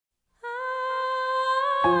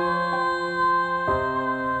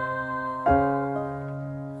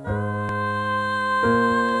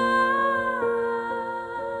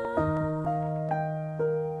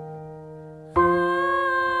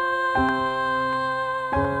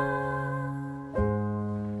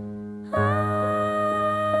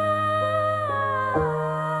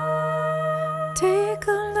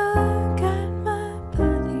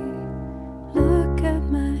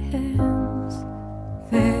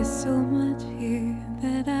There's so much here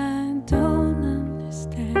that I don't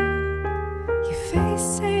understand. Your face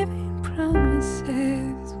saving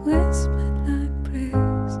promises, whispered like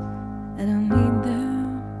prayers. I don't need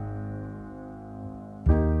them.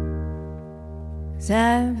 'Cause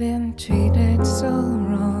I've been treated so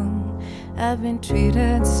wrong. I've been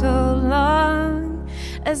treated so long,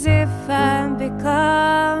 as if I'm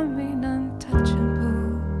becoming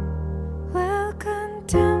untouchable. Well,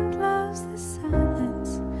 contempt loves the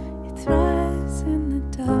silence. It thrives in the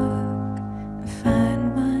dark. And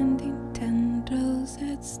fine-winding tendrils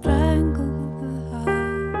that strangle the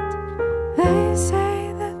heart. They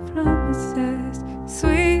say that promises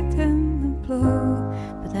sweeten the blow,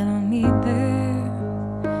 but I don't need them.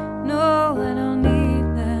 No, I don't need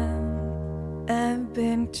them. I've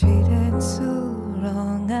been treated so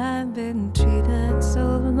wrong. I've been treated so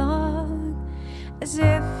long, as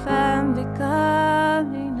if I'm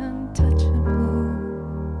becoming untouchable.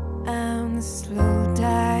 I'm the slow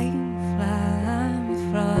dying fly. I'm the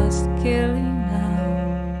frost killing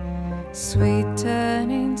now, sweet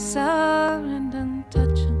turning sour and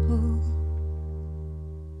untouchable.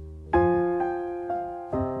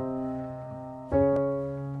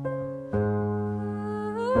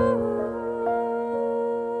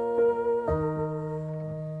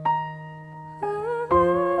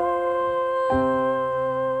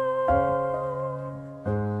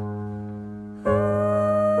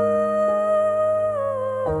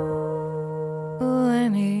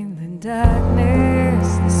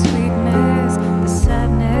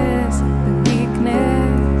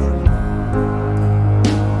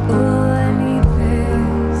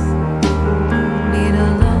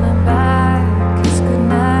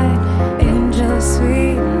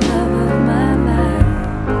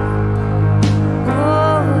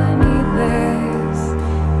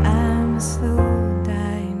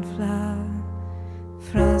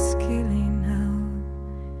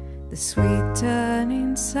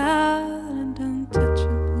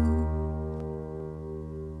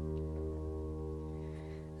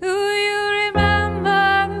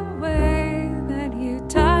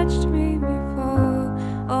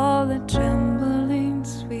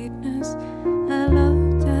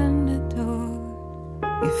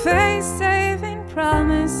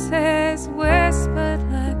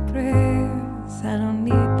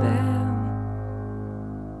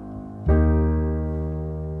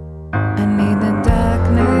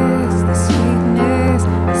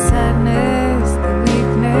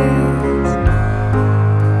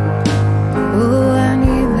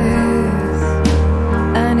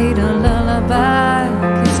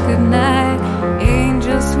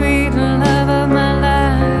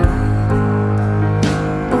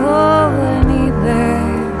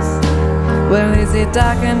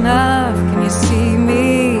 Dark enough, can you see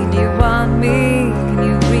me? Do you want me? Can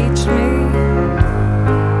you reach me?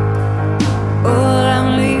 Oh, I'm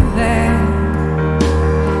leaving.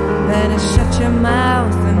 Better shut your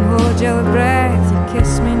mouth and hold your breath. You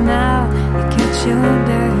kiss me now, you catch your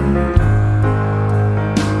death.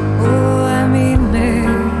 Oh, I mean this.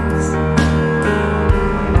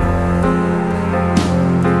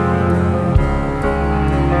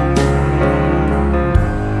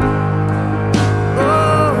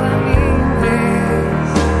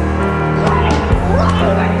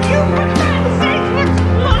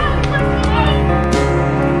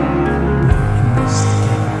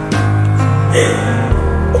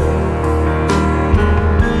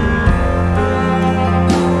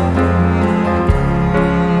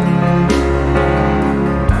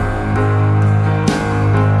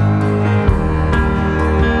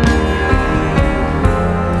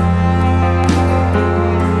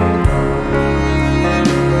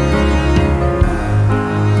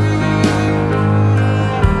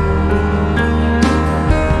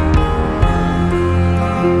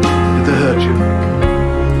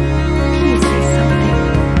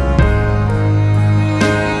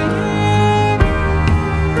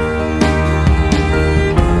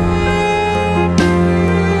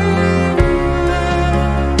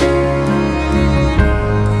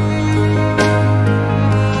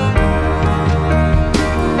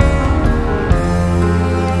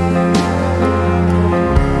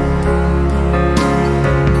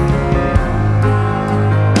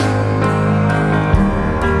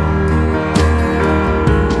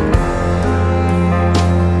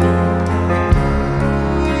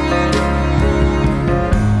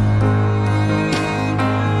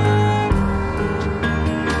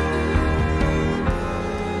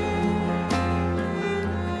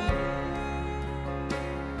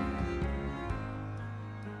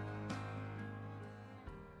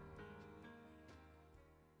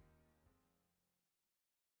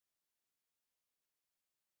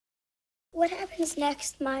 What happens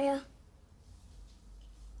next, Maya?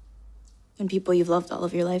 When people you've loved all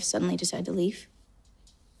of your life suddenly decide to leave?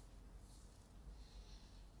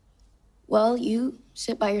 Well, you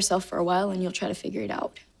sit by yourself for a while and you'll try to figure it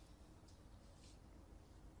out.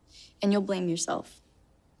 And you'll blame yourself.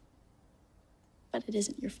 But it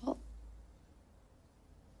isn't your fault.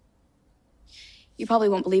 You probably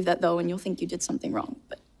won't believe that, though, and you'll think you did something wrong,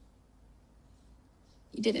 but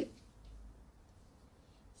you didn't.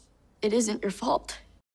 It isn't your fault.